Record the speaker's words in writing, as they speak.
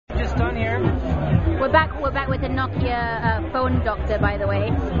just done here. We're back with the Nokia phone doctor, by the way,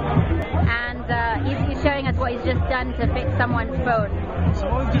 and he's showing us what he's just done to fix someone's phone. So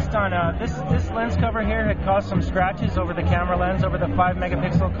what we've just done, this lens cover here had caused some scratches over the camera lens, over the 5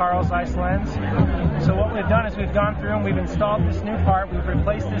 megapixel Carl Zeiss lens. So what we've done is we've gone through and we've installed this new part. We've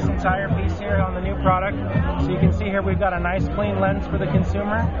replaced this entire piece here on the new product. So you can see here we've got a nice clean lens for the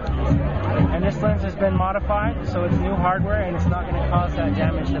consumer. And this lens has been modified, so it's new hardware and it's not going to cause that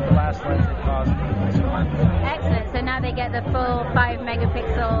damage that the last lens had caused. Excellent. So now they get the full 5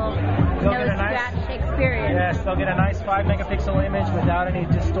 megapixel no scratch experience. Yes, they'll get a nice 5 megapixel image without any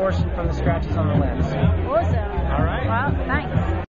distortion from the scratches on the lens. Awesome. All right. Well, thanks.